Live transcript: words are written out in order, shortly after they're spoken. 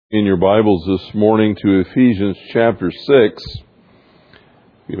In your Bibles this morning to Ephesians chapter 6.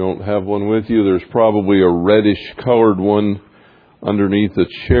 If you don't have one with you, there's probably a reddish colored one underneath a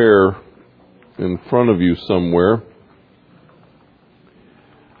chair in front of you somewhere.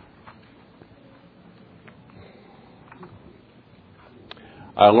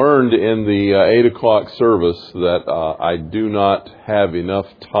 I learned in the 8 o'clock service that I do not have enough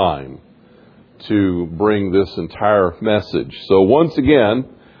time to bring this entire message. So once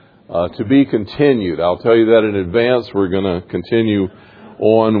again, to be continued. I'll tell you that in advance. We're going to continue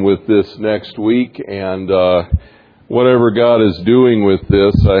on with this next week. And whatever God is doing with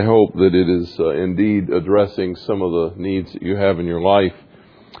this, I hope that it is indeed addressing some of the needs that you have in your life.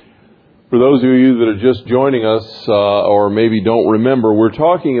 For those of you that are just joining us or maybe don't remember, we're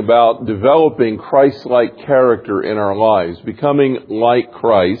talking about developing Christ-like character in our lives, becoming like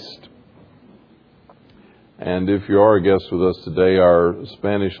Christ. And if you are a guest with us today, our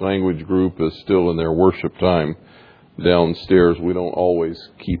Spanish language group is still in their worship time downstairs. We don't always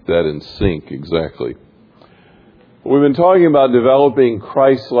keep that in sync exactly. We've been talking about developing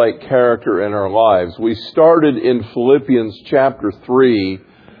Christ-like character in our lives. We started in Philippians chapter 3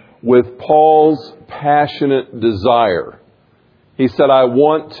 with Paul's passionate desire. He said, I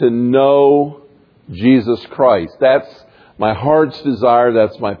want to know Jesus Christ. That's my heart's desire.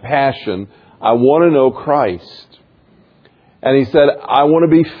 That's my passion. I want to know Christ. And he said, I want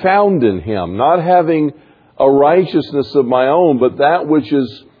to be found in Him, not having a righteousness of my own, but that which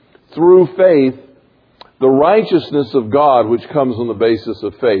is through faith, the righteousness of God, which comes on the basis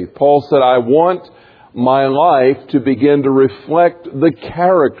of faith. Paul said, I want my life to begin to reflect the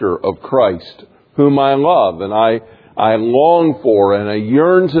character of Christ, whom I love and I long for and I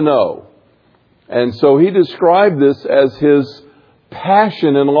yearn to know. And so he described this as his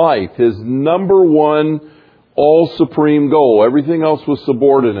passion in life, his number one all-supreme goal. Everything else was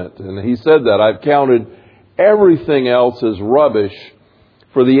subordinate. And he said that. I've counted everything else as rubbish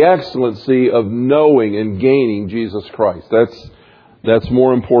for the excellency of knowing and gaining Jesus Christ. That's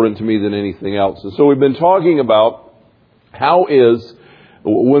more important to me than anything else. And so we've been talking about how is,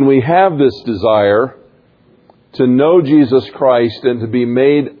 when we have this desire to know Jesus Christ and to be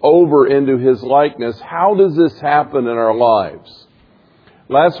made over into His likeness, how does this happen in our lives?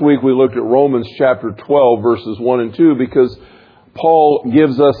 Last week we looked at Romans chapter 12 verses 1 and 2 because Paul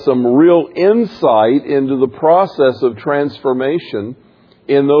gives us some real insight into the process of transformation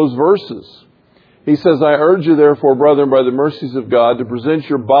in those verses. He says, I urge you therefore, brethren, by the mercies of God, to present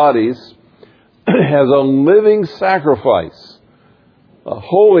your bodies as a living sacrifice,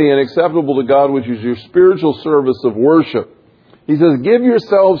 holy and acceptable to God, which is your spiritual service of worship. He says, give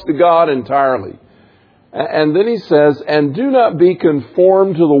yourselves to God entirely. And then he says, and do not be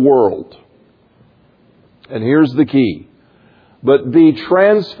conformed to the world. And here's the key. But be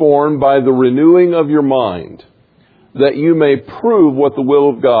transformed by the renewing of your mind, that you may prove what the will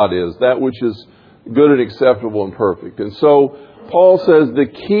of God is, that which is good and acceptable and perfect. And so Paul says the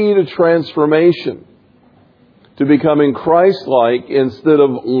key to transformation, to becoming Christ-like instead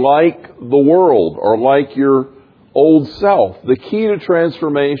of like the world or like your old self, the key to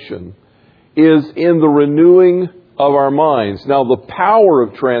transformation is in the renewing of our minds. Now, the power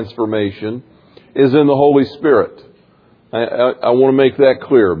of transformation is in the Holy Spirit. I want to make that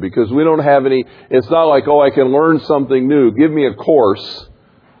clear because we don't have any, it's not like, I can learn something new. Give me a course.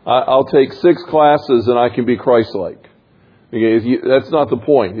 I'll take 6 classes and I can be Christ-like. Okay, that's not the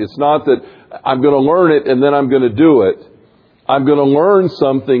point. It's not that I'm going to learn it and then I'm going to do it. I'm going to learn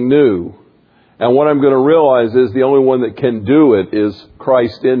something new. And what I'm going to realize is the only one that can do it is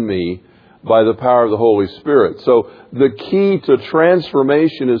Christ in me, by the power of the Holy Spirit. So the key to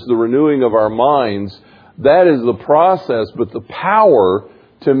transformation is the renewing of our minds. That is the process, but the power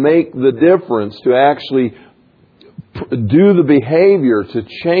to make the difference, to actually do the behavior, to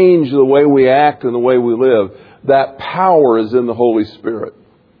change the way we act and the way we live, that power is in the Holy Spirit.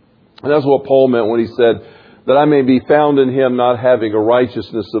 And that's what Paul meant when he said that I may be found in Him, not having a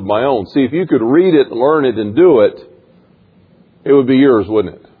righteousness of my own. See, if you could read it, learn it, and do it, it would be yours,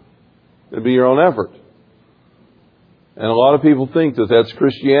 wouldn't it? It'd be your own effort. And a lot of people think that that's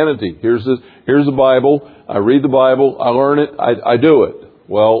Christianity. Here's the Bible. I read the Bible. I learn it. I do it.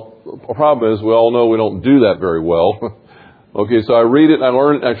 Well, the problem is we all know we don't do that very well. Okay, so I read it and I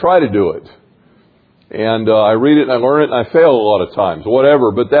learn it and I try to do it. And I read it and I learn it and I fail a lot of times.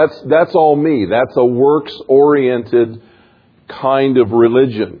 Whatever. But that's all me. That's a works-oriented kind of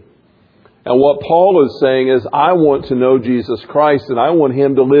religion. And what Paul is saying is, I want to know Jesus Christ and I want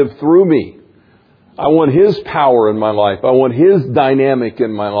Him to live through me. I want His power in my life. I want His dynamic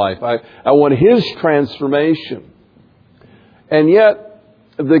in my life. I want His transformation. And yet,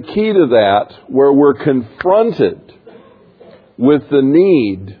 the key to that, where we're confronted with the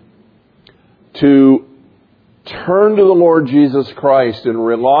need to turn to the Lord Jesus Christ and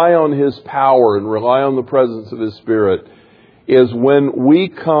rely on His power and rely on the presence of His Spirit, is when we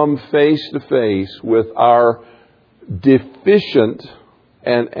come face to face with our deficient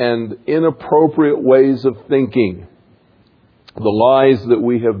and inappropriate ways of thinking. The lies that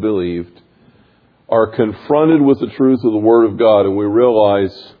we have believed are confronted with the truth of the Word of God, and we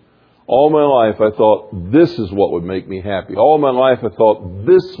realize, all my life I thought this is what would make me happy. All my life I thought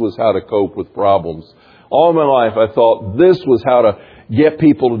this was how to cope with problems. All my life I thought this was how to get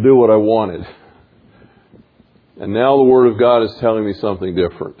people to do what I wanted. And now the Word of God is telling me something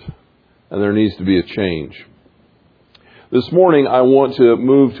different. And there needs to be a change. This morning I want to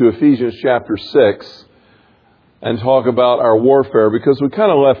move to Ephesians chapter 6 and talk about our warfare, because we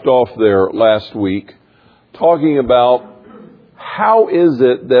kind of left off there last week talking about how is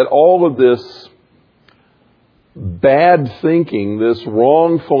it that all of this bad thinking, this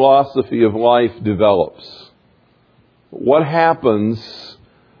wrong philosophy of life develops. What happens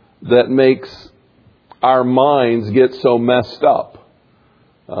that makes our minds get so messed up?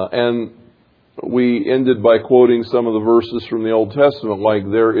 And we ended by quoting some of the verses from the Old Testament, like,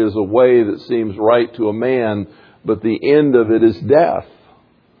 there is a way that seems right to a man, but the end of it is death.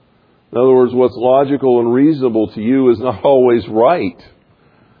 In other words, what's logical and reasonable to you is not always right.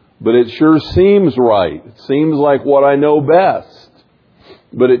 But it sure seems right. It seems like what I know best.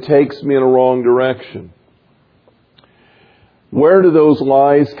 But it takes me in a wrong direction. Where do those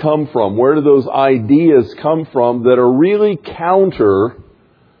lies come from? Where do those ideas come from that are really counter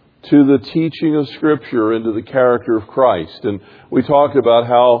to the teaching of Scripture and to the character of Christ? And we talked about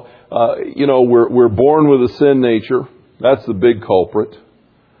how, we're born with a sin nature. That's the big culprit.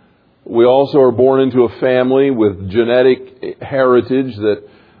 We also are born into a family with genetic heritage that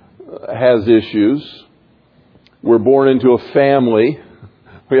has issues. We're born into a family.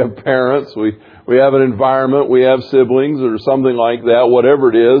 We have parents. We have an environment. We have siblings or something like that.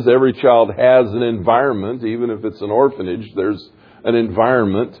 Whatever it is, every child has an environment. Even if it's an orphanage, there's an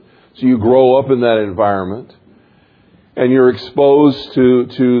environment. So you grow up in that environment. And you're exposed to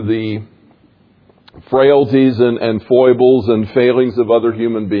the frailties and foibles and failings of other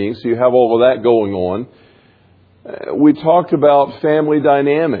human beings. So you have all of that going on. We talked about family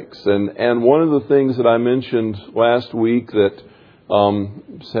dynamics. And one of the things that I mentioned last week that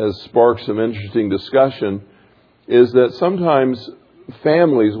has sparked some interesting discussion is that sometimes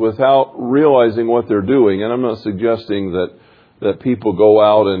families, without realizing what they're doing, and I'm not suggesting that people go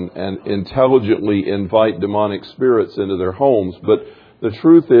out and intelligently invite demonic spirits into their homes, but the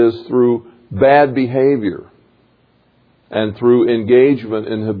truth is, through bad behavior and through engagement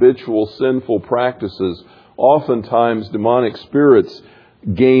in habitual sinful practices, oftentimes demonic spirits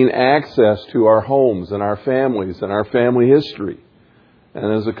gain access to our homes and our families and our family history.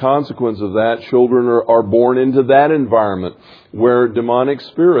 And as a consequence of that, children are born into that environment where demonic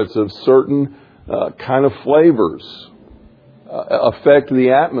spirits of certain kind of flavors affect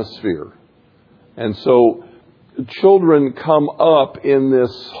the atmosphere. And so children come up in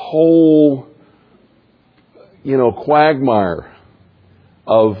this whole, quagmire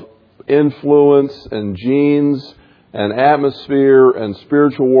of influence and genes and atmosphere and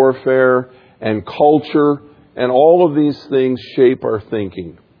spiritual warfare and culture, and all of these things shape our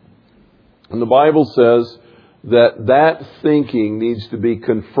thinking. And the Bible says that thinking needs to be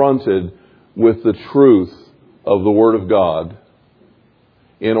confronted with the truth of the Word of God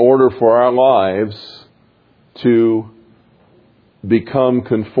in order for our lives to become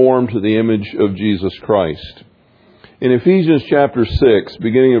conformed to the image of Jesus Christ. In Ephesians chapter 6,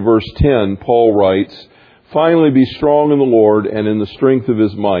 beginning in verse 10, Paul writes, "Finally be strong in the Lord and in the strength of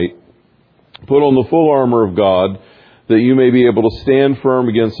His might. Put on the full armor of God, that you may be able to stand firm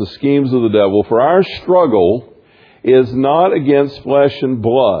against the schemes of the devil. For our struggle is not against flesh and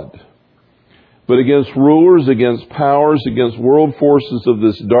blood, but against rulers, against powers, against world forces of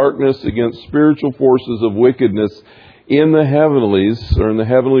this darkness, against spiritual forces of wickedness in the heavenlies," or in the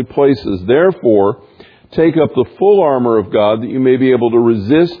heavenly places. "Therefore, take up the full armor of God, that you may be able to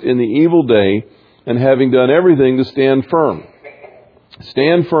resist in the evil day, and having done everything, to stand firm.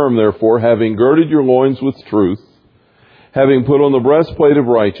 Stand firm, therefore, having girded your loins with truth, having put on the breastplate of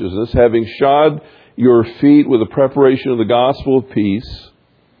righteousness, having shod your feet with the preparation of the gospel of peace.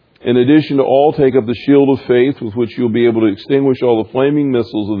 In addition to all, take up the shield of faith, with which you'll be able to extinguish all the flaming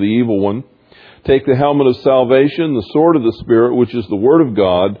missiles of the evil one. Take the helmet of salvation, the sword of the Spirit, which is the Word of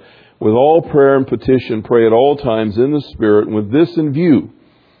God. With all prayer and petition, pray at all times in the Spirit. And with this in view,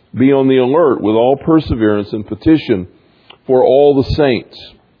 be on the alert with all perseverance and petition for all the saints.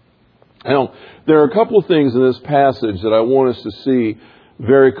 Now, there are a couple of things in this passage that I want us to see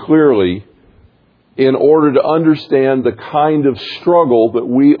very clearly in order to understand the kind of struggle that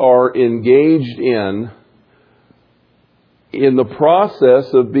we are engaged in the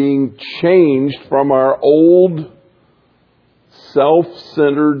process of being changed from our old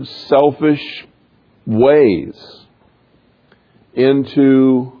self-centered, selfish ways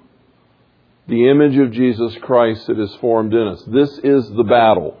into the image of Jesus Christ that is formed in us. This is the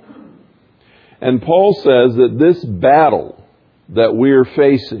battle. And Paul says that this battle that we are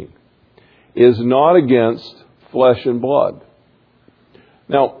facing is not against flesh and blood.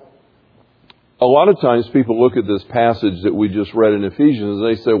 Now, a lot of times people look at this passage that we just read in Ephesians and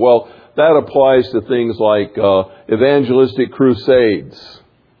they say, well, that applies to things like evangelistic crusades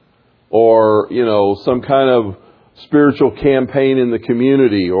or, some kind of spiritual campaign in the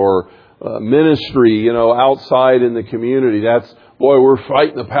community or ministry, outside in the community. We're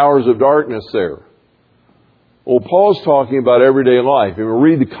fighting the powers of darkness there. Well, Paul's talking about everyday life.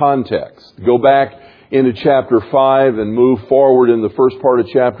 Read the context. Go back into chapter 5 and move forward in the first part of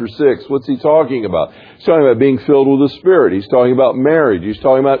chapter 6. What's he talking about? He's talking about being filled with the Spirit. He's talking about marriage. He's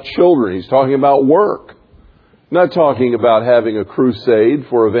talking about children. He's talking about work. Not talking about having a crusade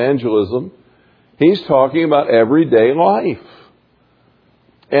for evangelism. He's talking about everyday life.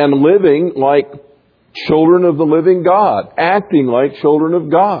 And living like children of the living God. Acting like children of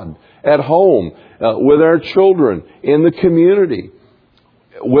God. At home, with our children, in the community,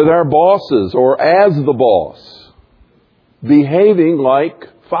 with our bosses or as the boss. Behaving like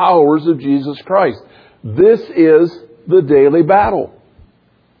followers of Jesus Christ. This is the daily battle.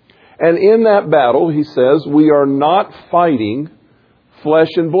 And in that battle, he says, we are not fighting flesh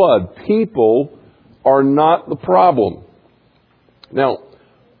and blood. People are not the problem. Now,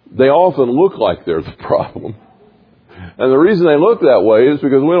 they often look like they're the problem. And the reason they look that way is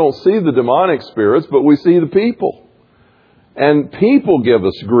because we don't see the demonic spirits, but we see the people. And people give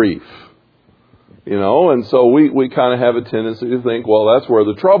us grief. And so we kind of have a tendency to think, well, that's where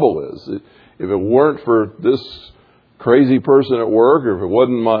the trouble is. If it weren't for this crazy person at work, or if it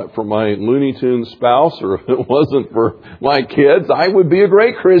wasn't for my Looney Tunes spouse, or if it wasn't for my kids, I would be a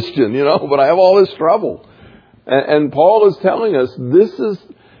great Christian, but I have all this trouble. And Paul is telling us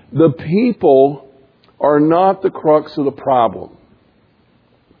the people are not the crux of the problem.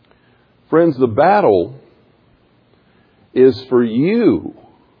 Friends, the battle is for you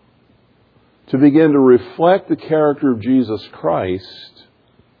to begin to reflect the character of Jesus Christ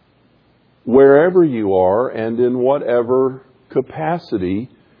wherever you are and in whatever capacity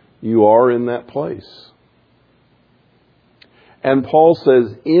you are in that place. And Paul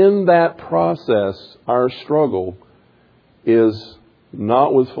says in that process, our struggle is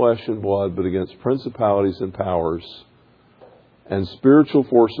not with flesh and blood, but against principalities and powers and spiritual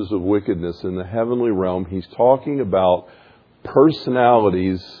forces of wickedness in the heavenly realm. He's talking about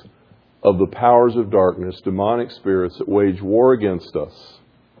personalities of the powers of darkness, demonic spirits that wage war against us.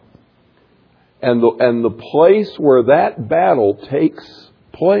 And the place where that battle takes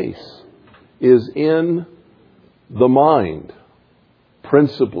place is in the mind,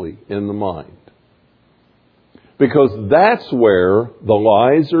 principally in the mind. Because that's where the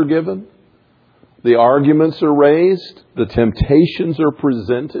lies are given, the arguments are raised, the temptations are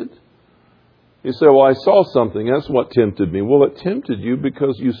presented. You say, well, I saw something. That's what tempted me. Well, it tempted you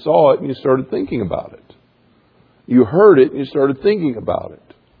because you saw it and you started thinking about it. You heard it and you started thinking about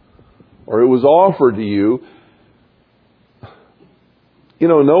it. Or it was offered to you.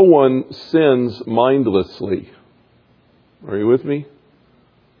 No one sins mindlessly. Are you with me?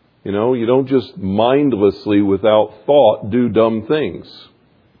 You don't just mindlessly, without thought, do dumb things.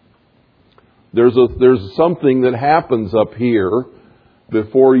 There's something that happens up here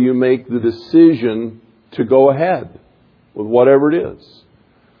before you make the decision to go ahead with whatever it is.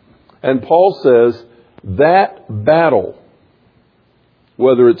 And Paul says that battle,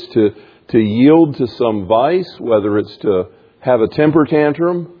 whether it's to yield to some vice, whether it's to have a temper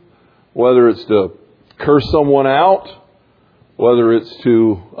tantrum, whether it's to curse someone out, whether it's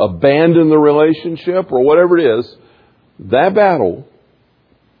to abandon the relationship or whatever it is, that battle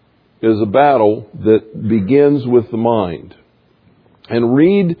is a battle that begins with the mind. And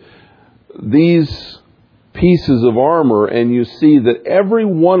read these pieces of armor and you see that every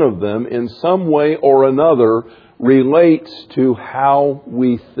one of them in some way or another relates to how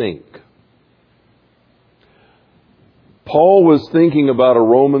we think. Paul was thinking about a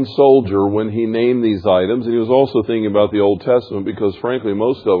Roman soldier when he named these items, and he was also thinking about the Old Testament because, frankly,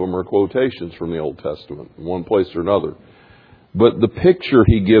 most of them are quotations from the Old Testament in one place or another. But the picture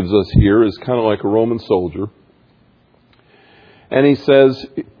he gives us here is kind of like a Roman soldier. And he says,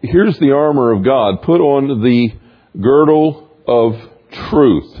 here's the armor of God. Put on the girdle of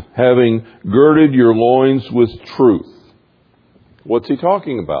truth, having girded your loins with truth. What's he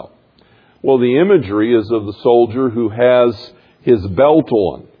talking about? Well, the imagery is of the soldier who has his belt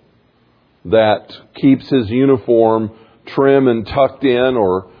on that keeps his uniform trim and tucked in,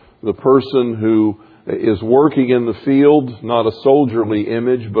 or the person who is working in the field, not a soldierly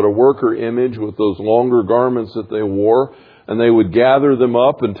image, but a worker image with those longer garments that they wore. And they would gather them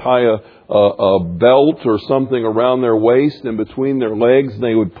up and tie a belt or something around their waist and between their legs, and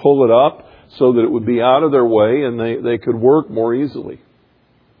they would pull it up so that it would be out of their way and they could work more easily.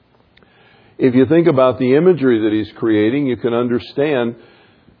 If you think about the imagery that he's creating, you can understand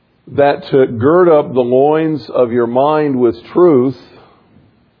that to gird up the loins of your mind with truth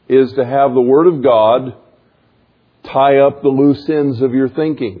is to have the Word of God tie up the loose ends of your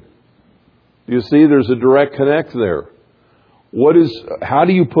thinking. You see, there's a direct connect there. How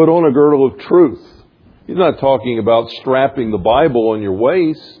do you put on a girdle of truth? He's not talking about strapping the Bible on your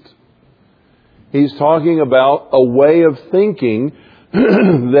waist. He's talking about a way of thinking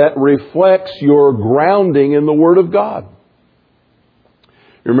that reflects your grounding in the Word of God.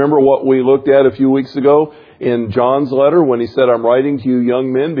 You remember what we looked at a few weeks ago in John's letter when he said, I'm writing to you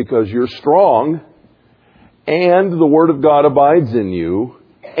young men because you're strong and the Word of God abides in you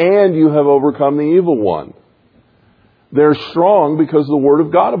and you have overcome the evil one. They're strong because the Word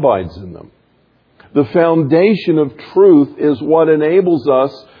of God abides in them. The foundation of truth is what enables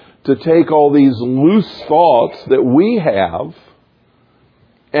us to take all these loose thoughts that we have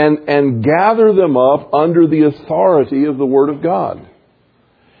and gather them up under the authority of the Word of God.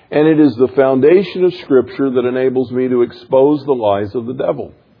 And it is the foundation of Scripture that enables me to expose the lies of the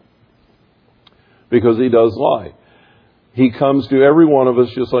devil. Because he does lie. He comes to every one of us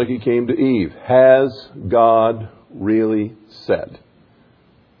just like he came to Eve. Has God really said?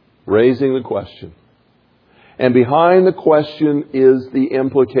 Raising the question. And behind the question is the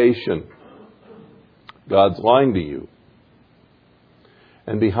implication. God's lying to you.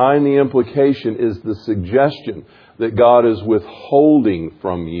 And behind the implication is the suggestion that God is withholding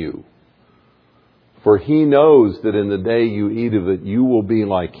from you. For He knows that in the day you eat of it, you will be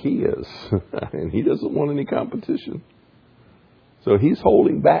like He is. And He doesn't want any competition. So He's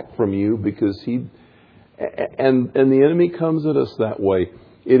holding back from you because and the enemy comes at us that way.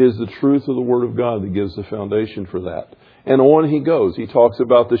 It is the truth of the Word of God that gives the foundation for that. And on he goes. He talks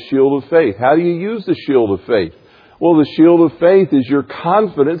about the shield of faith. How do you use the shield of faith? Well, the shield of faith is your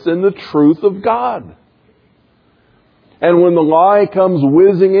confidence in the truth of God. And when the lie comes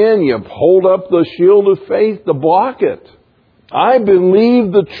whizzing in, you hold up the shield of faith to block it. I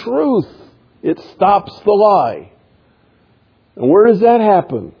believe the truth. It stops the lie. And where does that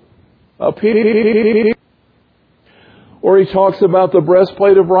happen? Up here. Or he talks about the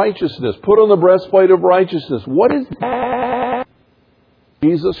breastplate of righteousness. Put on the breastplate of righteousness. What is that?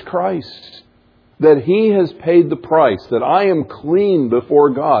 Jesus Christ. That He has paid the price. That I am clean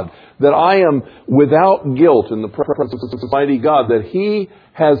before God. That I am without guilt in the presence of Almighty God. That He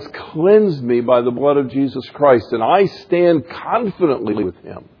has cleansed me by the blood of Jesus Christ. And I stand confidently with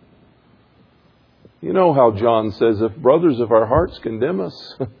Him. You know how John says, if our hearts condemn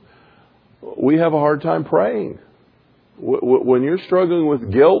us, we have a hard time praying. When you're struggling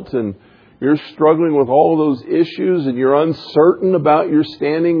with guilt and you're struggling with all of those issues and you're uncertain about your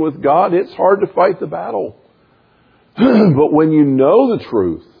standing with God, it's hard to fight the battle. But when you know the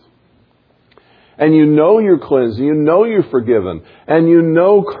truth, and you know you're cleansed, and you know you're forgiven, and you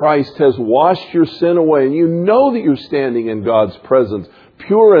know Christ has washed your sin away, and you know that you're standing in God's presence,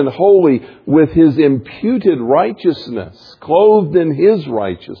 pure and holy with His imputed righteousness, clothed in His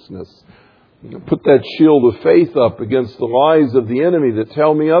righteousness. Put that shield of faith up against the lies of the enemy that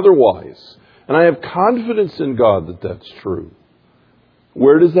tell me otherwise. And I have confidence in God that that's true.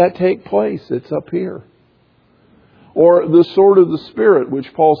 Where does that take place? It's up here. Or the sword of the Spirit,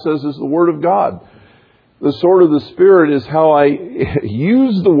 which Paul says is the Word of God. The sword of the Spirit is how I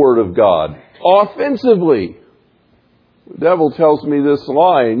use the Word of God offensively. The devil tells me this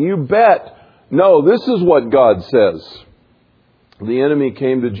lie, and you bet, no, this is what God says. The enemy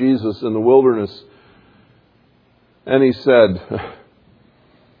came to Jesus in the wilderness and he said,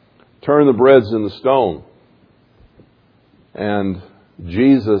 turn the breads into stone. And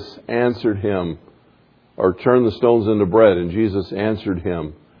Jesus answered him, or turn the stones into bread. And Jesus answered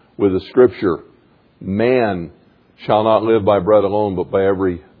him with a scripture, man shall not live by bread alone, but by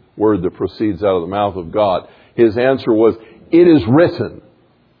every word that proceeds out of the mouth of God. His answer was, it is written.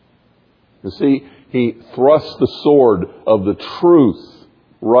 You see, he thrust the sword of the truth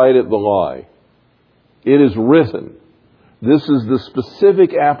right at the lie. It is written. This is the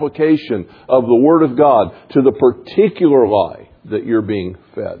specific application of the Word of God to the particular lie that you're being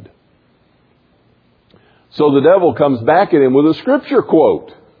fed. So the devil comes back at him with a Scripture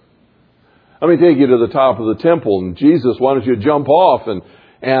quote. Let me take you to the top of the temple, and Jesus, why don't you jump off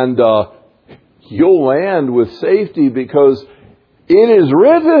and you'll land with safety because it is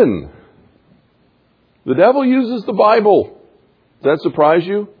written. The devil uses the Bible. Does that surprise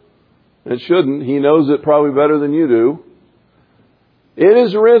you? It shouldn't. He knows it probably better than you do. It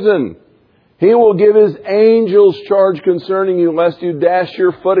is written. He will give His angels charge concerning you, lest you dash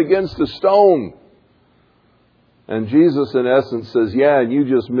your foot against a stone. And Jesus, in essence, says, yeah, and you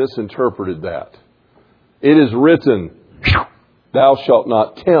just misinterpreted that. It is written, thou shalt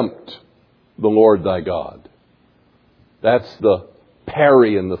not tempt the Lord thy God. That's the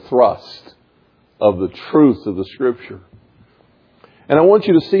parry and the thrust of the truth of the Scripture. And I want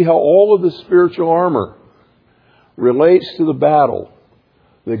you to see how all of the spiritual armor relates to the battle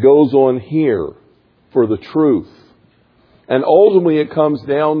that goes on here for the truth. And ultimately it comes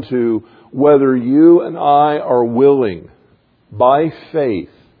down to whether you and I are willing, by faith,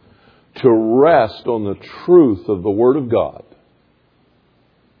 to rest on the truth of the Word of God,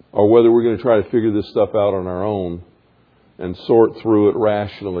 or whether we're going to try to figure this stuff out on our own and sort through it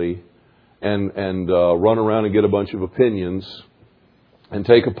rationally and run around and get a bunch of opinions and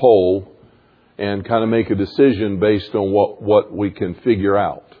take a poll and kind of make a decision based on what we can figure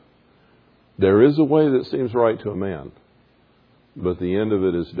out. There is a way that seems right to a man, but the end of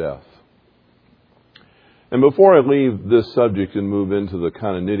it is death. And before I leave this subject and move into the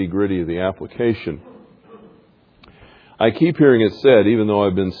kind of nitty-gritty of the application, I keep hearing it said, even though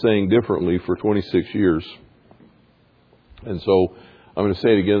I've been saying differently for 26 years, and so I'm going to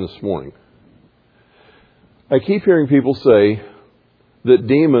say it again this morning. I keep hearing people say that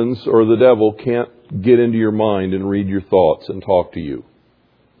demons or the devil can't get into your mind and read your thoughts and talk to you.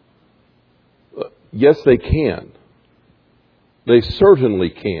 Yes, they can. They certainly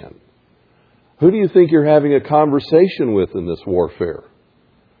can. Who do you think you're having a conversation with in this warfare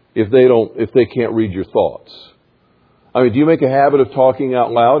if they can't read your thoughts? I mean, do you make a habit of talking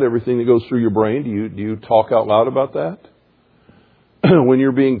out loud everything that goes through your brain? Do you talk out loud about that? When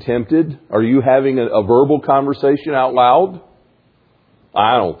you're being tempted, are you having a verbal conversation out loud?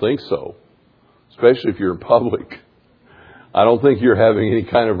 I don't think so. Especially if you're in public. I don't think you're having any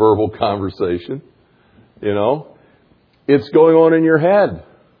kind of verbal conversation. You know? It's going on in your head.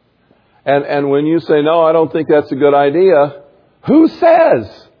 And when you say, no, I don't think that's a good idea, who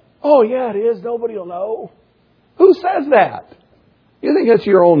says? Oh, yeah, it is. Nobody will know. Who says that? You think that's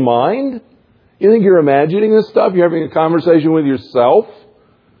your own mind? You think you're imagining this stuff? You're having a conversation with yourself?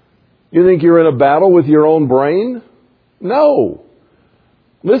 You think you're in a battle with your own brain? No.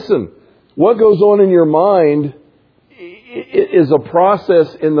 Listen, what goes on in your mind is a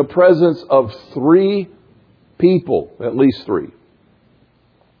process in the presence of three people, at least three.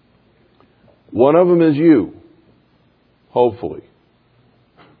 One of them is you, hopefully.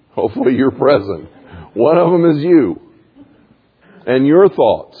 Hopefully you're present. One of them is you and your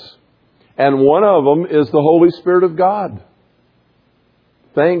thoughts. And one of them is the Holy Spirit of God.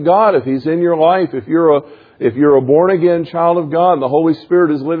 Thank God if He's in your life, if you're a born-again child of God and the Holy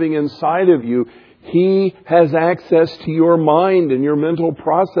Spirit is living inside of you, He has access to your mind and your mental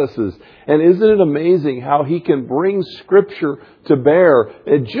processes. And isn't it amazing how He can bring Scripture to bear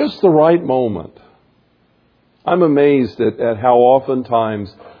at just the right moment? I'm amazed at how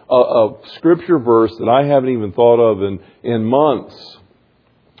oftentimes a Scripture verse that I haven't even thought of in months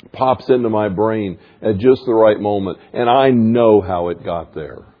pops into my brain at just the right moment. And I know how it got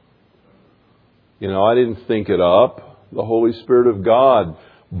there. You know, I didn't think it up. The Holy Spirit of God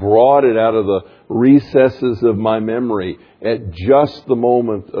brought it out of the recesses of my memory at just the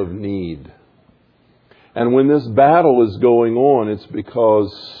moment of need. And when this battle is going on, it's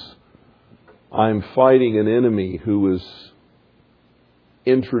because I'm fighting an enemy who is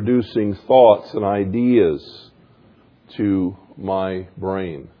introducing thoughts and ideas to my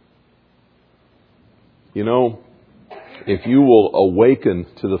brain. You know, if you will awaken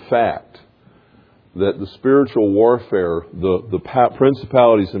to the fact that the spiritual warfare, the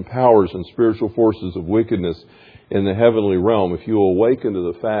principalities and powers and spiritual forces of wickedness in the heavenly realm, if you awaken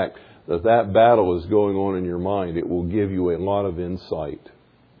to the fact that that battle is going on in your mind, it will give you a lot of insight.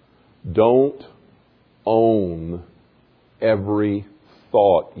 Don't own every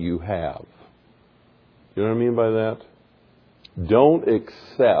thought you have. You know what I mean by that? Don't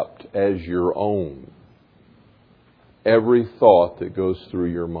accept as your own every thought that goes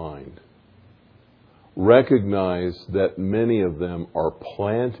through your mind. Recognize that many of them are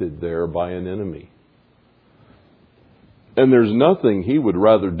planted there by an enemy. And there's nothing He would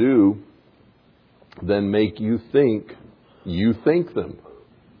rather do than make you think them.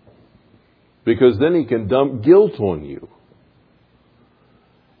 Because then He can dump guilt on you.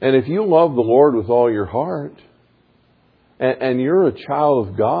 And if you love the Lord with all your heart, and you're a child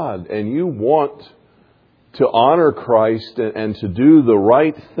of God, and you want to honor Christ and to do the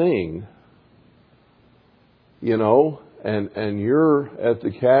right thing, you know, and you're at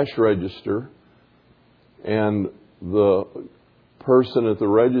the cash register, and the person at the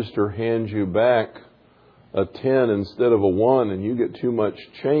register hands you back a 10 instead of a 1, and you get too much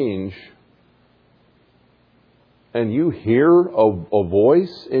change, and you hear a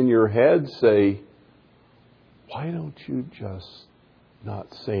voice in your head say, why don't you just not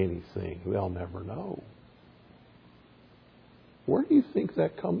say anything? They'll never know. Where do you think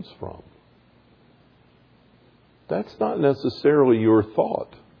that comes from? That's not necessarily your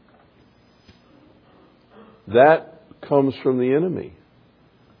thought. That comes from the enemy.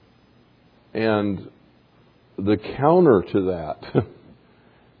 And the counter to that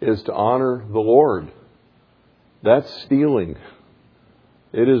is to honor the Lord. That's stealing.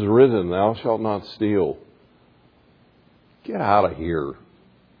 It is written, thou shalt not steal. Get out of here,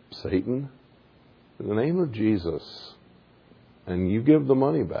 Satan. In the name of Jesus. And you give the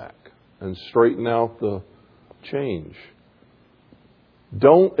money back and straighten out the change.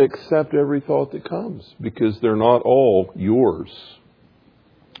 Don't accept every thought that comes, because they're not all yours.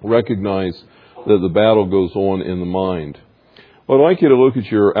 Recognize that the battle goes on in the mind. Well, I'd like you to look at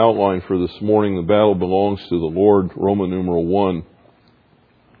your outline for this morning. The battle belongs to the Lord, Roman numeral 1.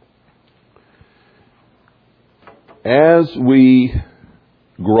 As we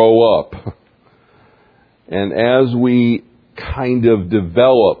grow up, and as we kind of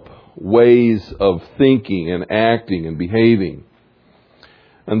develop ways of thinking and acting and behaving,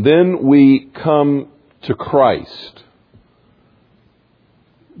 and then we come to Christ,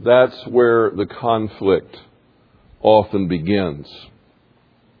 that's where the conflict often begins.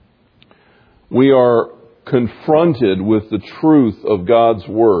 We are confronted with the truth of God's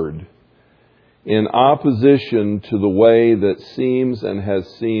Word in opposition to the way that seems and has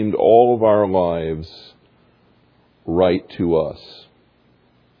seemed all of our lives right to us.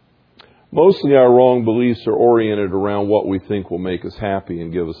 Mostly our wrong beliefs are oriented around what we think will make us happy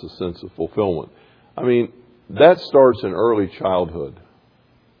and give us a sense of fulfillment. I mean, that starts in early childhood.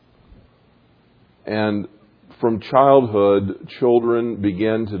 And from childhood, children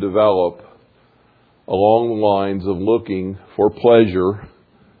begin to develop along the lines of looking for pleasure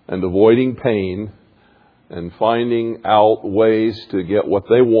and avoiding pain and finding out ways to get what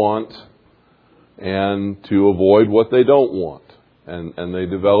they want and to avoid what they don't want. And they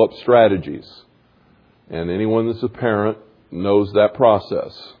develop strategies. And anyone that's a parent knows that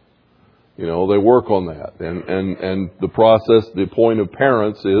process. You know, they work on that. And the process, the point of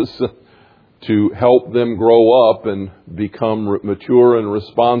parents is to help them grow up and become mature and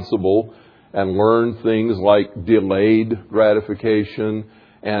responsible and learn things like delayed gratification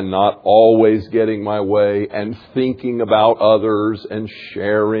and not always getting my way and thinking about others and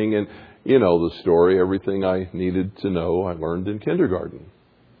sharing. And you know the story. Everything I needed to know, I learned in kindergarten.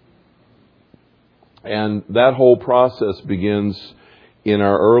 And that whole process begins in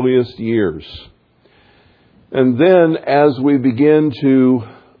our earliest years. And then as we begin to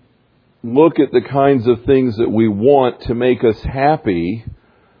look at the kinds of things that we want to make us happy,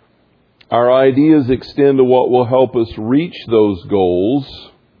 our ideas extend to what will help us reach those goals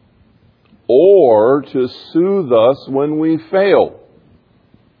or to soothe us when we fail.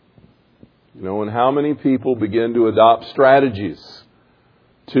 You know, and how many people begin to adopt strategies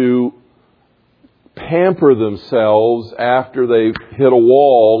to pamper themselves after they've hit a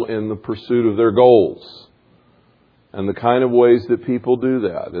wall in the pursuit of their goals? And the kind of ways that people do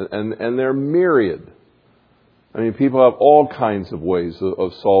that. And they're myriad. I mean, people have all kinds of ways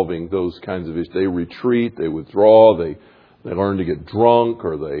of solving those kinds of issues. They retreat, they withdraw, they learn to get drunk,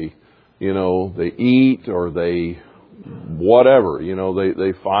 or they eat, or they whatever. You know,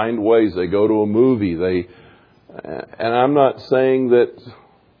 they find ways. They go to a movie. And I'm not saying that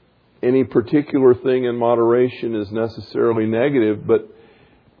any particular thing in moderation is necessarily negative, but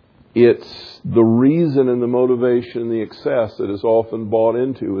it's the reason and the motivation and the excess that is often bought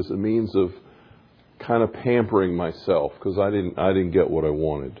into as a means of kind of pampering myself because I didn't get what I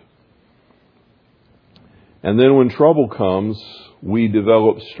wanted. And then when trouble comes, we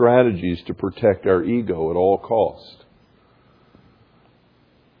develop strategies to protect our ego at all cost.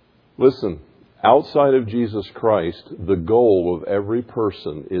 Listen, outside of Jesus Christ, the goal of every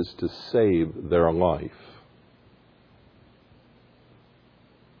person is to save their life.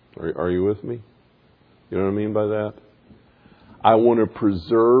 Are you with me? You know what I mean by that? I want to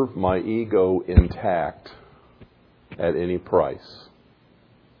preserve my ego intact at any price.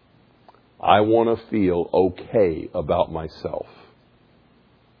 I want to feel okay about myself.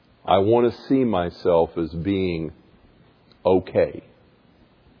 I want to see myself as being okay.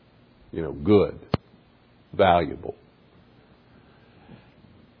 Good, valuable.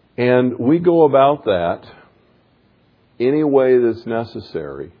 And we go about that any way that's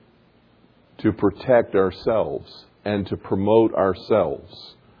necessary to protect ourselves and to promote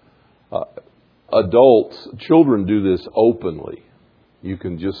ourselves. Children do this openly. You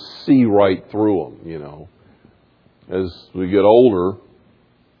can just see right through them, As we get older,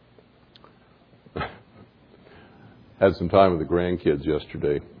 had some time with the grandkids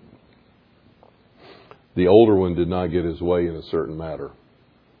yesterday. The older one did not get his way in a certain matter.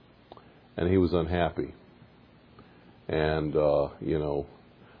 And he was unhappy. And,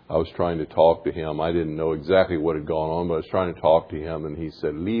 I was trying to talk to him. I didn't know exactly what had gone on, but I was trying to talk to him, and he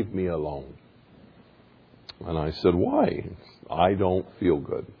said, "Leave me alone." And I said, "Why?" "I don't feel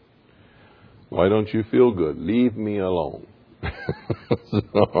good." "Why don't you feel good?" "Leave me alone."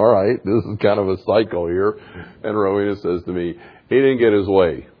 All right, this is kind of a cycle here. And Rowena says to me, "He didn't get his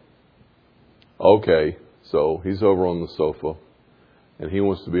way." Okay, so he's over on the sofa, and he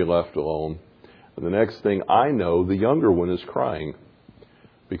wants to be left alone. And the next thing I know, the younger one is crying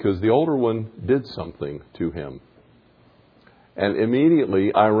because the older one did something to him. And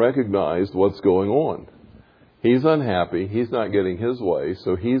immediately I recognized what's going on. He's unhappy. He's not getting his way.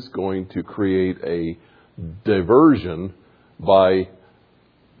 So he's going to create a diversion by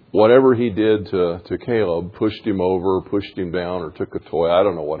whatever he did to Caleb, pushed him over, pushed him down, or took a toy. I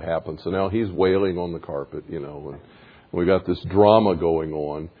don't know what happened. So now he's wailing on the carpet, and we got this drama going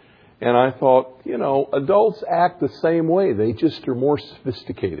on. And I thought, adults act the same way. They just are more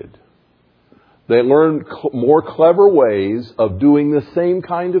sophisticated. They learn more clever ways of doing the same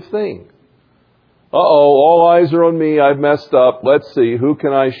kind of thing. All eyes are on me. I've messed up. Let's see. Who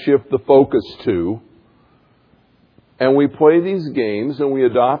can I shift the focus to? And we play these games and we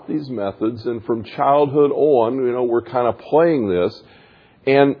adopt these methods. And from childhood on, we're kind of playing this.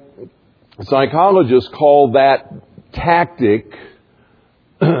 And psychologists call that tactic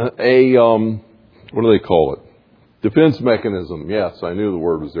what do they call it? Defense mechanism. Yes, I knew the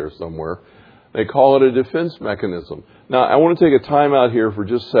word was there somewhere. They call it a defense mechanism. Now, I want to take a time out here for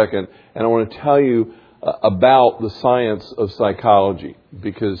just a second, and I want to tell you about the science of psychology,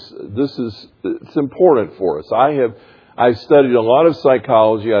 because it's important for us. I've studied a lot of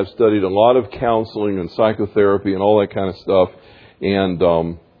psychology. I've studied a lot of counseling and psychotherapy and all that kind of stuff.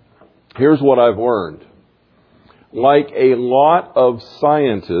 And here's what I've learned. Like a lot of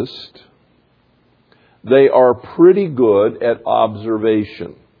scientists, they are pretty good at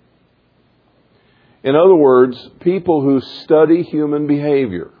observation. In other words, people who study human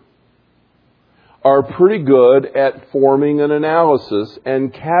behavior are pretty good at forming an analysis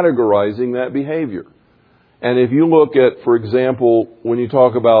and categorizing that behavior. And if you look at, for example, when you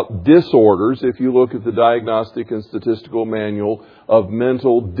talk about disorders, if you look at the Diagnostic and Statistical Manual of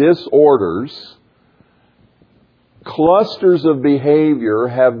Mental Disorders, clusters of behavior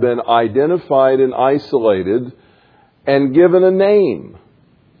have been identified and isolated and given a name.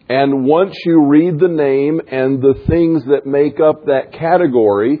 And once you read the name and the things that make up that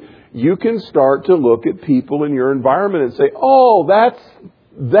category, you can start to look at people in your environment and say, "Oh, that's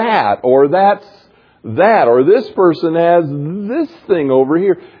that," or "That's that," or "This person has this thing over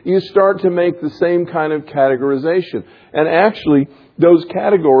here." You start to make the same kind of categorization. And actually, those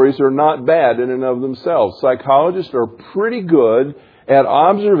categories are not bad in and of themselves. Psychologists are pretty good at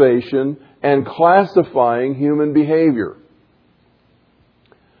observation and classifying human behavior.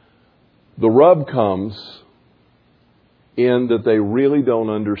 The rub comes in that they really don't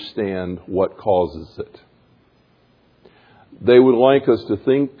understand what causes it. They would like us to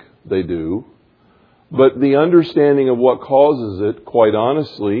think they do, but the understanding of what causes it, quite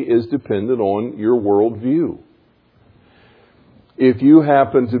honestly, is dependent on your worldview. If you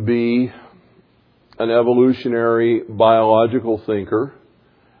happen to be an evolutionary biological thinker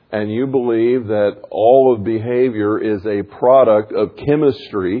and you believe that all of behavior is a product of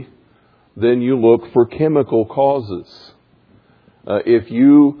chemistry, then you look for chemical causes. If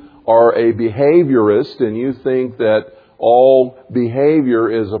you are a behaviorist and you think that all behavior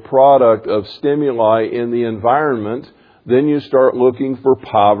is a product of stimuli in the environment, then you start looking for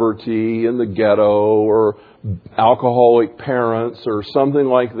poverty in the ghetto or alcoholic parents or something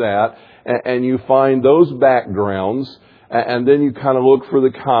like that. And you find those backgrounds, and then you kind of look for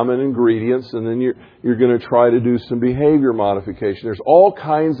the common ingredients, and then you're going to try to do some behavior modification. There's all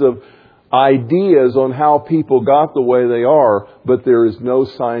kinds of ideas on how people got the way they are, but there is no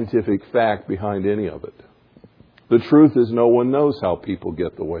scientific fact behind any of it. The truth is no one knows how people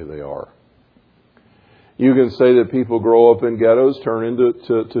get the way they are. You can say that people grow up in ghettos, turn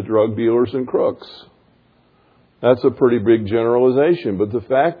into drug dealers and crooks. That's a pretty big generalization. But the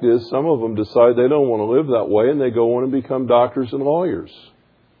fact is, some of them decide they don't want to live that way, and they go on and become doctors and lawyers.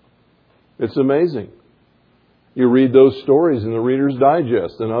 It's amazing. You read those stories in the Reader's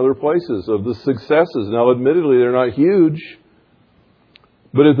Digest and other places of the successes. Now, admittedly, they're not huge.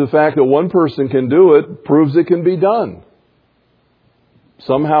 But if the fact that one person can do it proves it can be done.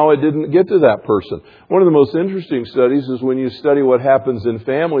 Somehow it didn't get to that person. One of the most interesting studies is when you study what happens in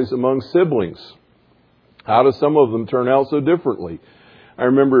families among siblings. How do some of them turn out so differently? I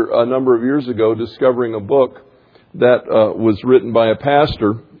remember a number of years ago discovering a book that was written by a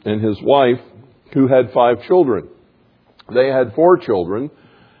pastor and his wife who had 5 children. They had 4 children,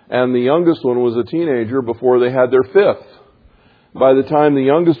 and the youngest one was a teenager before they had their 5th. By the time the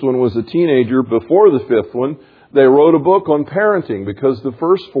youngest one was a teenager before the 5th one, they wrote a book on parenting because the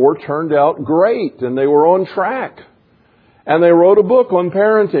first 4 turned out great and they were on track. And they wrote a book on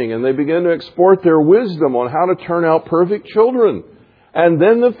parenting, and they began to export their wisdom on how to turn out perfect children. And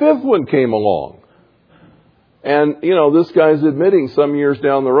then the 5th one came along. And, this guy's admitting some years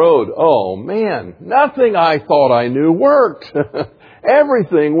down the road, oh man, nothing I thought I knew worked.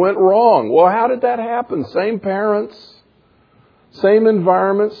 Everything went wrong. Well, how did that happen? Same parents, same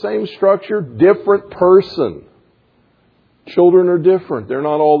environment, same structure, different person. Children are different. They're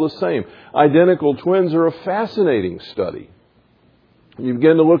not all the same. Identical twins are a fascinating study. You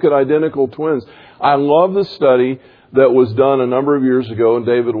begin to look at identical twins. I love the study that was done a number of years ago, and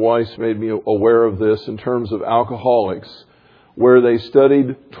David Weiss made me aware of this in terms of alcoholics, where they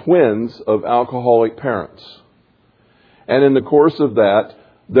studied twins of alcoholic parents. And in the course of that,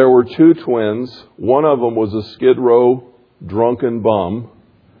 there were 2 twins. One of them was a Skid Row drunken bum,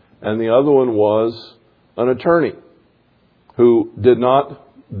 and the other one was an attorney who did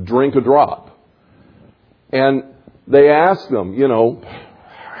not drink a drop. And they asked them,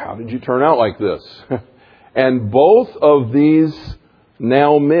 how did you turn out like this? And both of these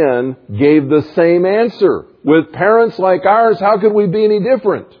now men gave the same answer. With parents like ours, how could we be any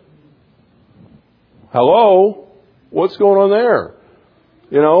different? Hello? What's going on there?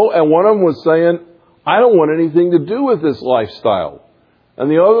 And one of them was saying, I don't want anything to do with this lifestyle.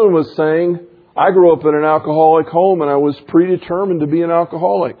 And the other one was saying, I grew up in an alcoholic home and I was predetermined to be an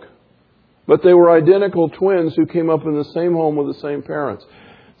alcoholic. But they were identical twins who came up in the same home with the same parents.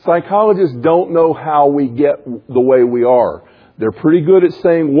 Psychologists don't know how we get the way we are. They're pretty good at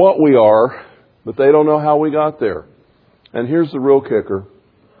saying what we are, but they don't know how we got there. And here's the real kicker.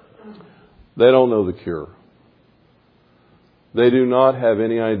 They don't know the cure. They do not have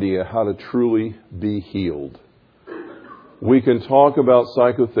any idea how to truly be healed. We can talk about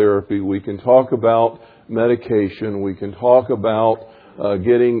psychotherapy. We can talk about medication. We can talk about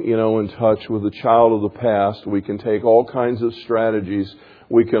getting, in touch with the child of the past. We can take all kinds of strategies.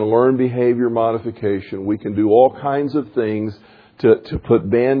 We can learn behavior modification. We can do all kinds of things to put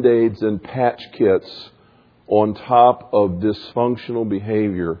Band-Aids and patch kits on top of dysfunctional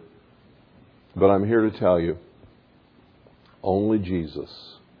behavior. But I'm here to tell you, only Jesus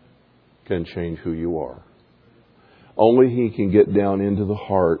can change who you are. Only He can get down into the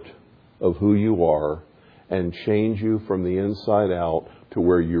heart of who you are and change you from the inside out to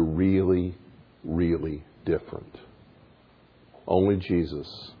where you're really, really different. Only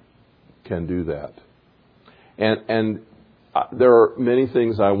Jesus can do that. And there are many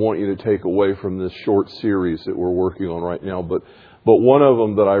things I want you to take away from this short series that we're working on right now. But one of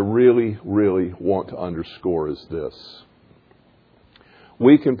them that I really, really want to underscore is this.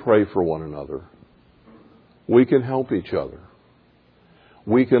 We can pray for one another. We can help each other.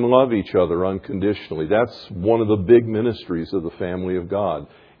 We can love each other unconditionally. That's one of the big ministries of the family of God,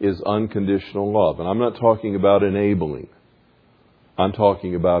 is unconditional love. And I'm not talking about enabling. I'm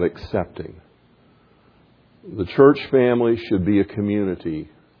talking about accepting. The church family should be a community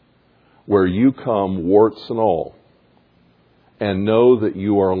where you come, warts and all, and know that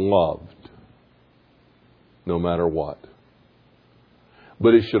you are loved no matter what.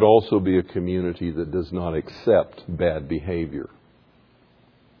 But it should also be a community that does not accept bad behavior.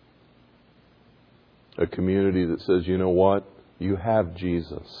 A community that says, you know what? You have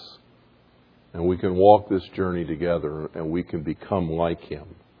Jesus. And we can walk this journey together and we can become like Him.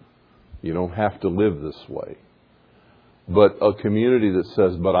 You don't have to live this way. But a community that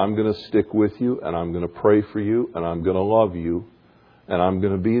says, but I'm going to stick with you and I'm going to pray for you and I'm going to love you and I'm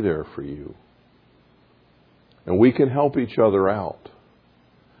going to be there for you. And we can help each other out.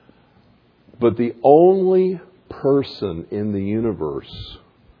 But the only person in the universe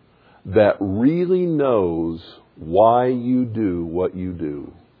that really knows why you do what you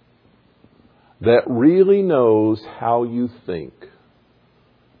do, that really knows how you think,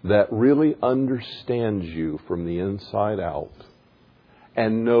 that really understands you from the inside out,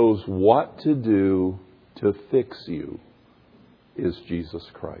 and knows what to do to fix you, is Jesus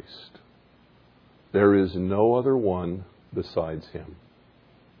Christ. There is no other one besides Him.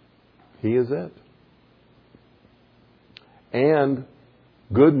 He is it. And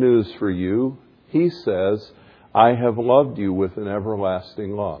good news for you, He says, I have loved you with an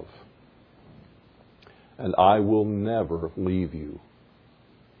everlasting love. And I will never leave you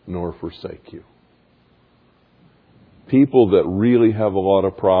nor forsake you. People that really have a lot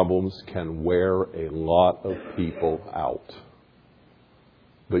of problems can wear a lot of people out.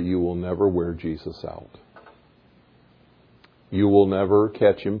 But you will never wear Jesus out. You will never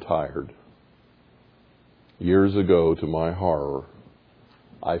catch Him tired. Years ago, to my horror,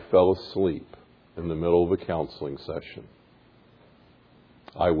 I fell asleep in the middle of a counseling session.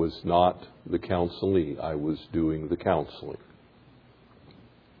 I was not the counselee. I was doing the counseling.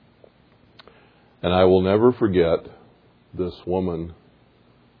 And I will never forget this woman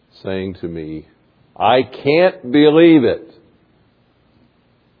saying to me, I can't believe it.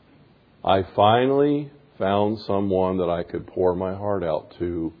 I finally found someone that I could pour my heart out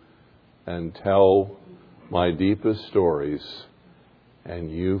to and tell my deepest stories,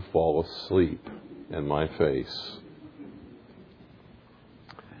 and you fall asleep in my face.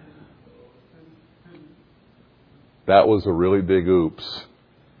 That was a really big oops.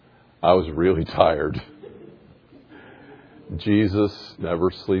 I was really tired. Jesus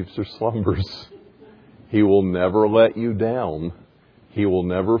never sleeps or slumbers. He will never let you down. He will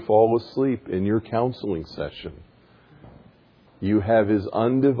never fall asleep in your counseling session. You have His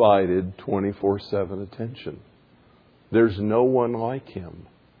undivided 24/7 attention. There's no one like Him.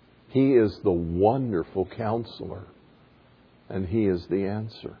 He is the wonderful counselor, and He is the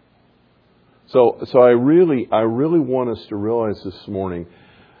answer. So I really want us to realize this morning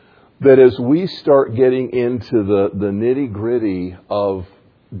that as we start getting into the nitty-gritty of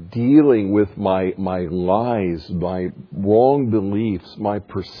dealing with my lies, my wrong beliefs, my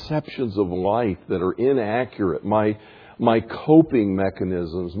perceptions of life that are inaccurate, my coping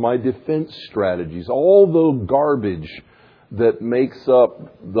mechanisms, my defense strategies, all the garbage that makes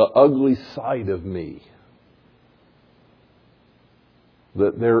up the ugly side of me,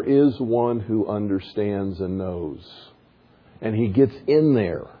 that there is one who understands and knows. And He gets in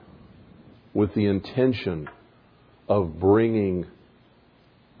there with the intention of bringing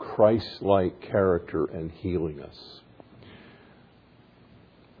Christ-like character and healing us.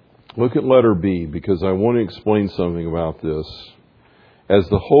 Look at letter B, because I want to explain something about this. As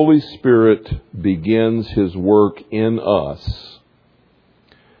the Holy Spirit begins His work in us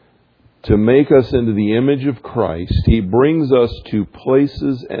to make us into the image of Christ, He brings us to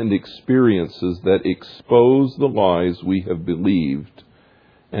places and experiences that expose the lies we have believed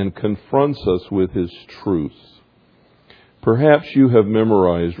and confronts us with His truth. Perhaps you have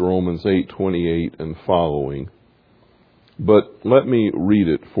memorized Romans 8:28 and following, but let me read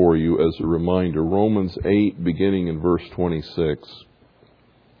it for you as a reminder. Romans 8, beginning in verse 26.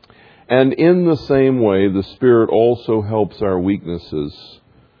 And in the same way, the Spirit also helps our weaknesses,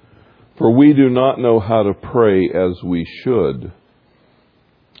 for we do not know how to pray as we should.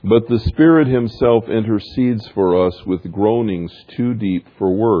 But the Spirit Himself intercedes for us with groanings too deep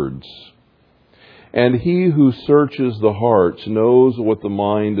for words. And He who searches the hearts knows what the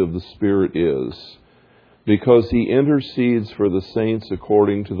mind of the Spirit is, because He intercedes for the saints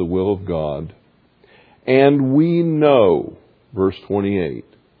according to the will of God. And we know, verse 28,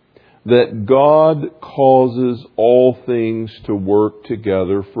 that God causes all things to work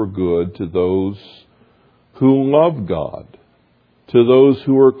together for good to those who love God, to those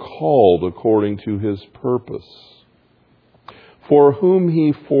who are called according to His purpose. For whom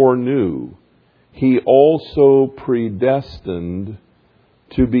He foreknew, He also predestined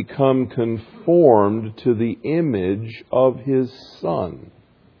to become conformed to the image of His Son.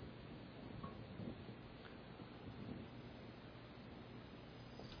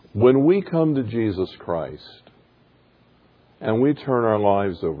 When we come to Jesus Christ and we turn our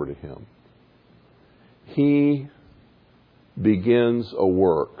lives over to Him, He begins a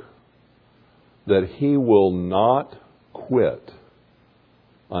work that He will not quit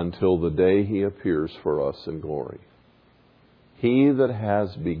until the day He appears for us in glory. He that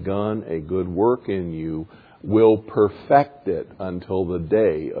has begun a good work in you will perfect it until the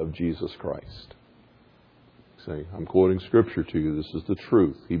day of Jesus Christ. Say, I'm quoting Scripture to you. This is the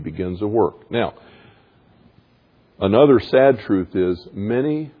truth. He begins a work. Now, another sad truth is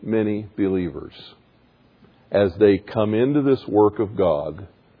many, many believers, as they come into this work of God,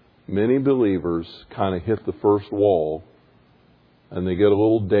 many believers kind of hit the first wall and they get a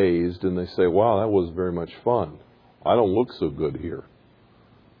little dazed and they say, wow, that was very much fun. I don't look so good here.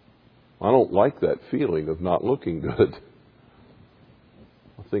 I don't like that feeling of not looking good.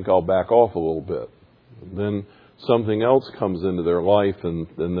 I think I'll back off a little bit. And then something else comes into their life and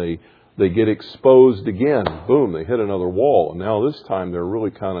then they get exposed again. Boom, they hit another wall. And now this time they're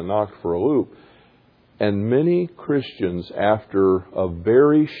really kind of knocked for a loop. And many Christians, after a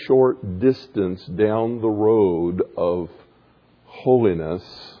very short distance down the road of holiness,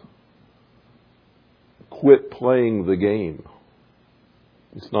 quit playing the game.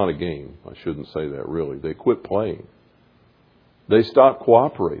 It's not a game. I shouldn't say that really. They quit playing. They stop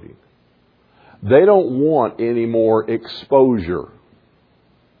cooperating. They don't want any more exposure.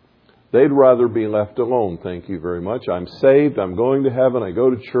 They'd rather be left alone. Thank you very much. I'm saved. I'm going to heaven. I go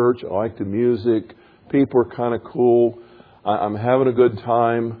to church. I like the music. People are kind of cool. I'm having a good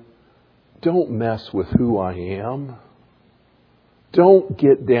time. Don't mess with who I am. Don't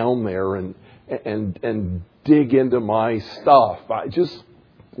get down there and dig into my stuff. Just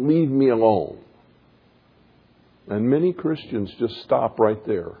leave me alone. And many Christians just stop right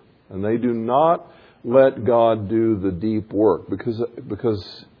there. And they do not let God do the deep work.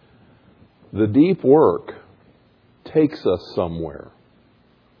 Because the deep work takes us somewhere.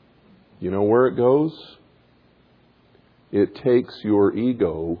 You know where it goes? It takes your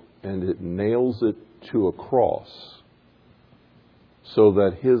ego and it nails it to a cross so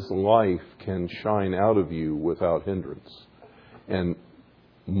that His life can shine out of you without hindrance. And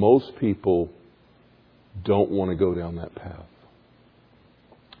most people don't want to go down that path.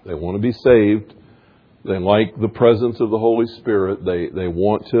 They want to be saved. They like the presence of the Holy Spirit. They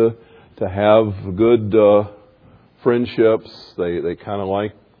want to have good friendships. They kind of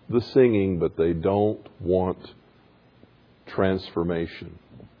like the singing, but they don't want transformation.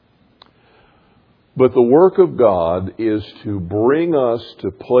 But the work of God is to bring us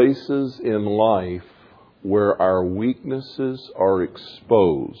to places in life where our weaknesses are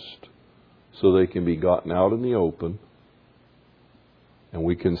exposed so they can be gotten out in the open and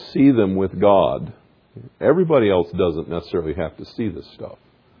we can see them with God. Everybody else doesn't necessarily have to see this stuff.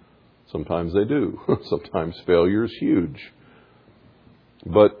 Sometimes they do. Sometimes failure is huge.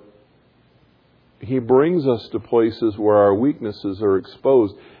 But He brings us to places where our weaknesses are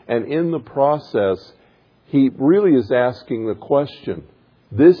exposed. And in the process, He really is asking the question,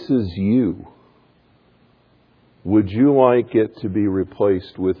 this is you. Would you like it to be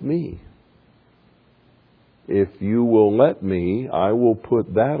replaced with me? If you will let me, I will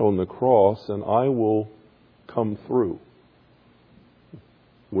put that on the cross and I will come through.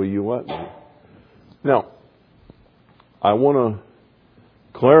 Will you let me? Now, I want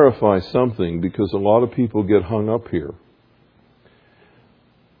to clarify something because a lot of people get hung up here.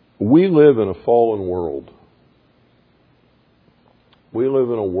 We live in a fallen world. We live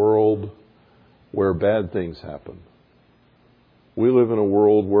in a world where bad things happen. We live in a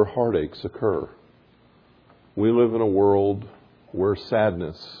world where heartaches occur. We live in a world where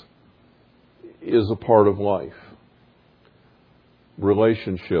sadness is a part of life.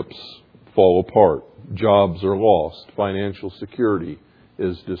 Relationships fall apart. Jobs are lost. Financial security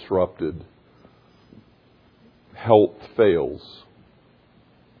is disrupted. Health fails.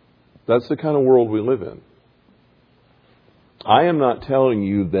 That's the kind of world we live in. I am not telling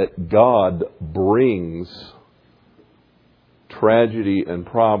you that God brings tragedy and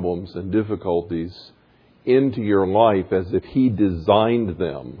problems and difficulties into your life as if He designed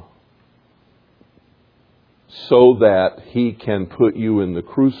them so that He can put you in the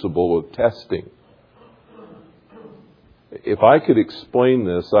crucible of testing. If I could explain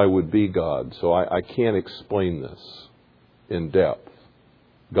this, I would be God. So I can't explain this in depth.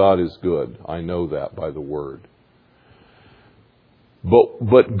 God is good. I know that by the Word.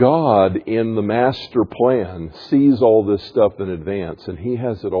 But God, in the master plan, sees all this stuff in advance, and He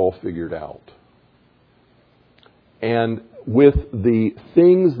has it all figured out. And with the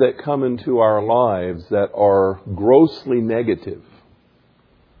things that come into our lives that are grossly negative,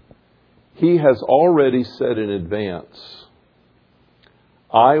 He has already said in advance,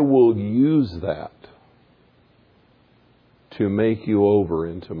 I will use that to make you over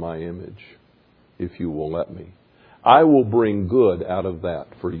into my image, if you will let me. I will bring good out of that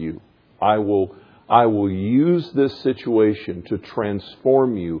for you. I will use this situation to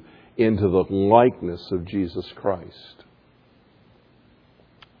transform you into the likeness of Jesus Christ.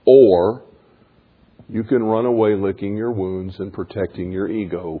 Or You can run away licking your wounds and protecting your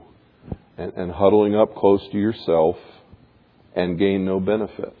ego and huddling up close to yourself and gain no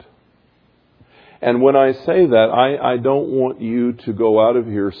benefit. And when I say that, I don't want you to go out of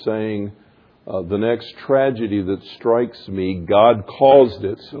here saying, the next tragedy that strikes me, God caused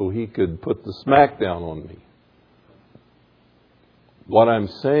it so He could put the smackdown on me. What I'm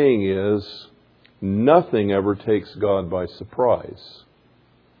saying is, nothing ever takes God by surprise.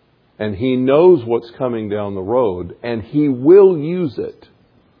 And He knows what's coming down the road, and He will use it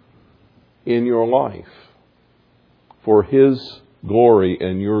in your life for His glory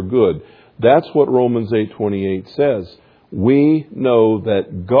and your good. That's what Romans 8:28 says. We know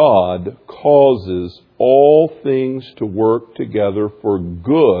that God causes all things to work together for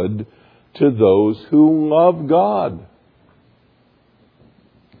good to those who love God.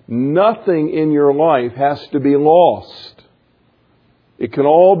 Nothing in your life has to be lost. It can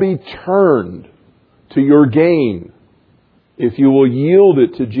all be turned to your gain if you will yield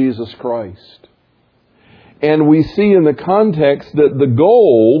it to Jesus Christ. And we see in the context that the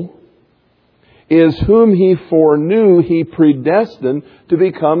goal is whom He foreknew, He predestined to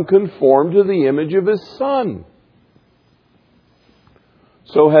become conformed to the image of His Son.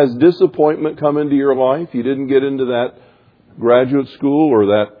 So has disappointment come into your life? You didn't get into that graduate school or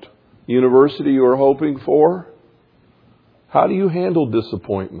that university you were hoping for? How do you handle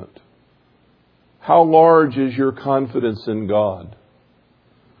disappointment? How large is your confidence in God?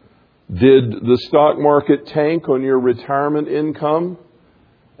 Did the stock market tank on your retirement income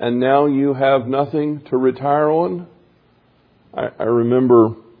and now you have nothing to retire on? I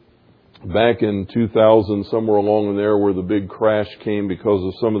remember back in 2000, somewhere along in there, where the big crash came because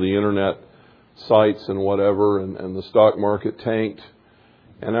of some of the internet sites and whatever, and the stock market tanked.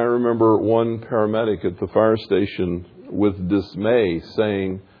 And I remember one paramedic at the fire station with dismay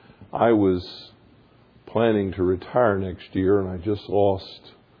saying, I was planning to retire next year and I just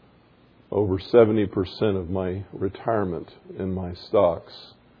lost over 70% of my retirement in my stocks.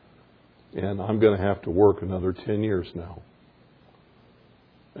 And I'm going to have to work another 10 years now.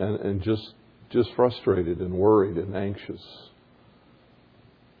 And just frustrated and worried and anxious.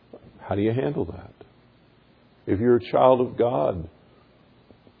 How do you handle that? If you're a child of God,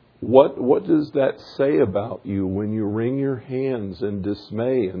 what does that say about you when you wring your hands in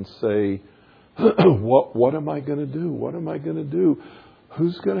dismay and say, what am I going to do? What am I going to do?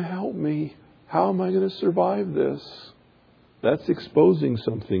 Who's going to help me? How am I going to survive this? That's exposing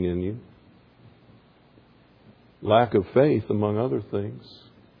something in you. Lack of faith, among other things.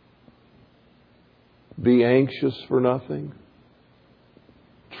 Be anxious for nothing.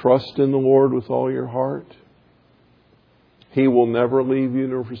 Trust in the Lord with all your heart. He will never leave you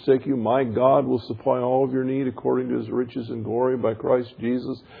nor forsake you. My God will supply all of your need according to His riches and glory by Christ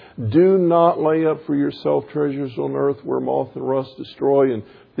Jesus. Do not lay up for yourself treasures on earth where moth and rust destroy and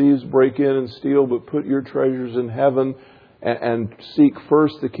thieves break in and steal, but put your treasures in heaven and seek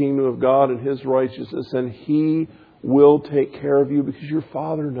first the kingdom of God and His righteousness, and He will take care of you because your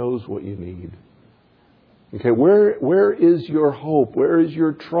Father knows what you need. Okay, where is your hope? Where is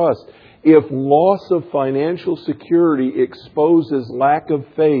your trust? If loss of financial security exposes lack of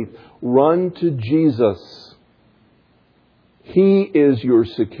faith, run to Jesus. He is your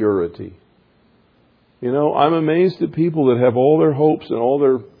security. You know, I'm amazed at people that have all their hopes and all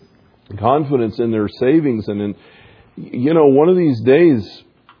their confidence in their savings. And in, you know, one of these days,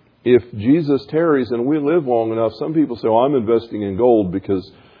 if Jesus tarries and we live long enough, some people say, I'm investing in gold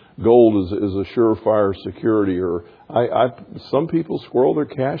because gold is a surefire security. Or some people squirrel their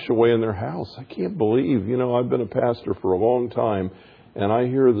cash away in their house. I can't believe, you know, I've been a pastor for a long time, and I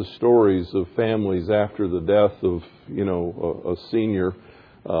hear the stories of families after the death of, you know, a senior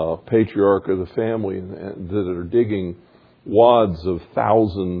patriarch of the family and that are digging wads of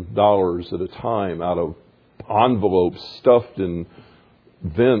 $1,000 at a time out of envelopes stuffed in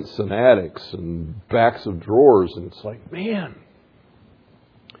vents and attics and backs of drawers. And it's like, man,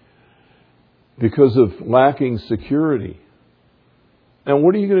 because of lacking security. And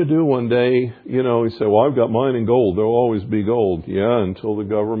what are you going to do one day? You know, you say, well, I've got mine in gold. There'll always be gold. Yeah, until the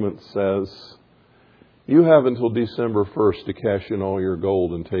government says, you have until December 1st to cash in all your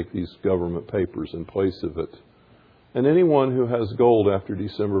gold and take these government papers in place of it. And anyone who has gold after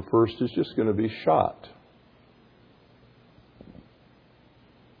December 1st is just going to be shot.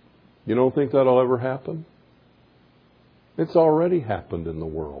 You don't think that'll ever happen? It's already happened in the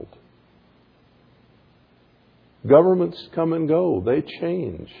world. Governments come and go. They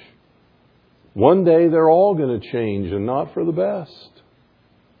change. One day they're all going to change, and not for the best.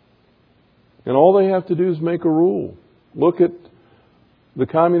 And all they have to do is make a rule. Look at The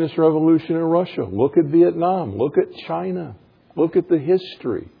Communist Revolution in Russia. Look at Vietnam. Look at China. Look at the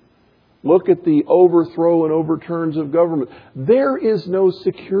history. Look at the overthrow and overturns of government. There is no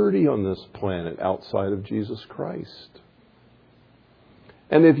security on this planet outside of Jesus Christ.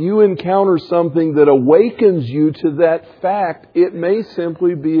 And if you encounter something that awakens you to that fact, it may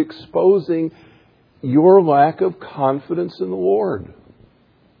simply be exposing your lack of confidence in the Lord.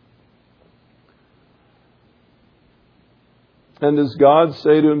 And does God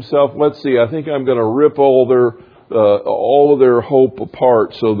say to Himself, let's see, I think I'm going to rip all of their hope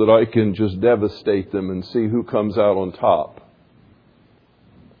apart so that I can just devastate them and see who comes out on top?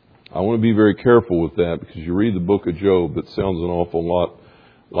 I want to be very careful with that, because you read the book of Job, it sounds an awful lot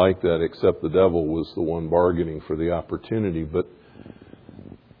like that, except the devil was the one bargaining for the opportunity. But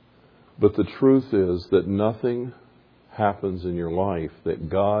the truth is that nothing happens in your life that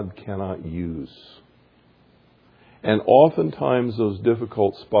God cannot use. And oftentimes those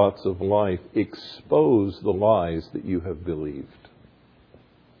difficult spots of life expose the lies that you have believed.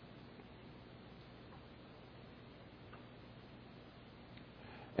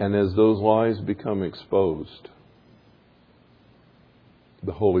 And as those lies become exposed,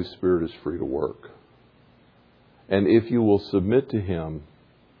 the Holy Spirit is free to work. And if you will submit to Him,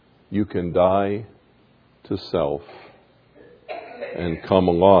 you can die to self and come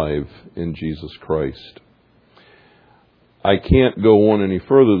alive in Jesus Christ. I can't go on any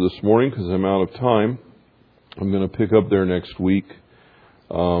further this morning because I'm out of time. I'm going to pick up there next week.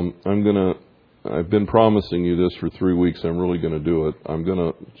 I've been promising you this for 3 weeks. I'm really going to do it. I'm going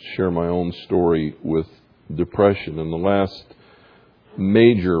to share my own story with depression and the last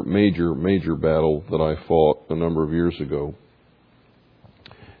major battle that I fought a number of years ago.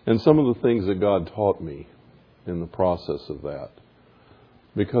 And some of the things that God taught me in the process of that.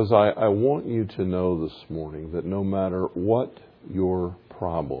 Because I want you to know this morning that no matter what your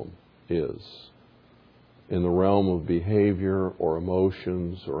problem is, in the realm of behavior or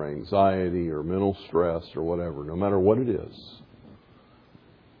emotions or anxiety or mental stress or whatever, no matter what it is,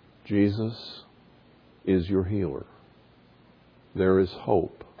 Jesus is your healer. There is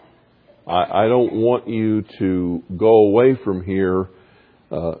hope. I don't want you to go away from here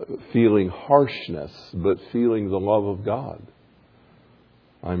feeling harshness, but feeling the love of God.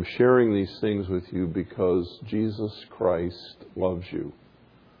 I'm sharing these things with you because Jesus Christ loves you.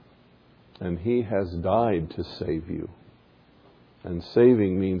 And He has died to save you. And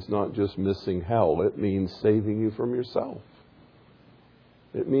saving means not just missing hell. It means saving you from yourself.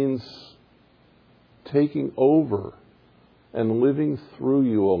 It means taking over and living through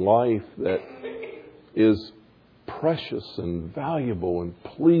you a life that is precious and valuable and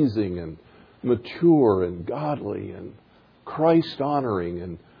pleasing and mature and godly and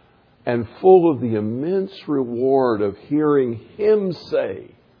Christ-honoring and full of the immense reward of hearing Him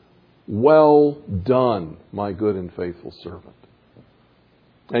say, "Well done, my good and faithful servant."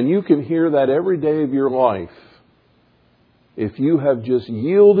 And you can hear that every day of your life if you have just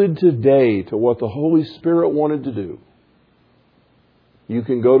yielded today to what the Holy Spirit wanted to do. You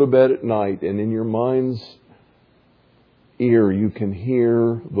can go to bed at night and in your mind's ear you can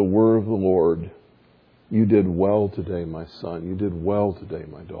hear the word of the Lord. You did well today, my son. You did well today,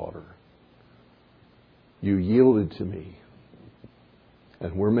 my daughter. You yielded to me.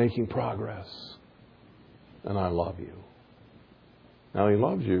 And we're making progress. And I love you. Now, He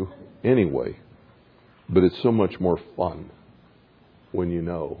loves you anyway. But it's so much more fun when you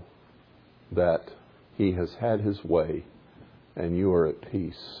know that He has had His way and you are at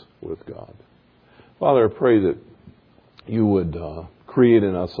peace with God. Father, I pray that You would create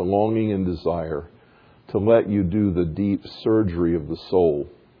in us a longing and desire to let You do the deep surgery of the soul.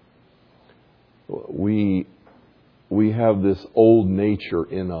 We have this old nature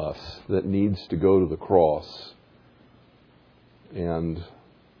in us that needs to go to the cross. And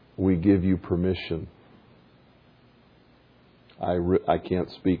we give You permission. I can't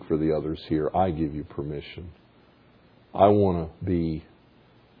speak for the others here. I give You permission. I want to be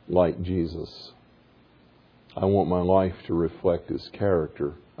like Jesus. I want my life to reflect His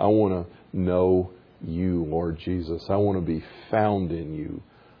character. I want to know You, Lord Jesus. I want to be found in You,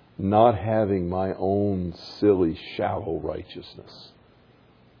 not having my own silly, shallow righteousness.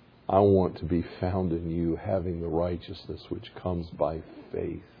 I want to be found in You, having the righteousness which comes by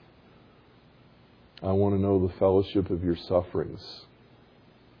faith. I want to know the fellowship of Your sufferings.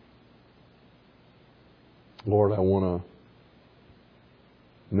 Lord, I want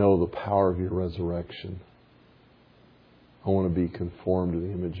to know the power of Your resurrection. I want to be conformed to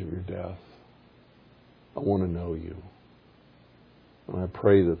the image of Your death. I want to know You. And I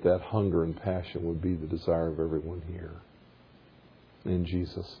pray that that hunger and passion would be the desire of everyone here. In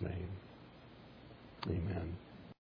Jesus' name, amen.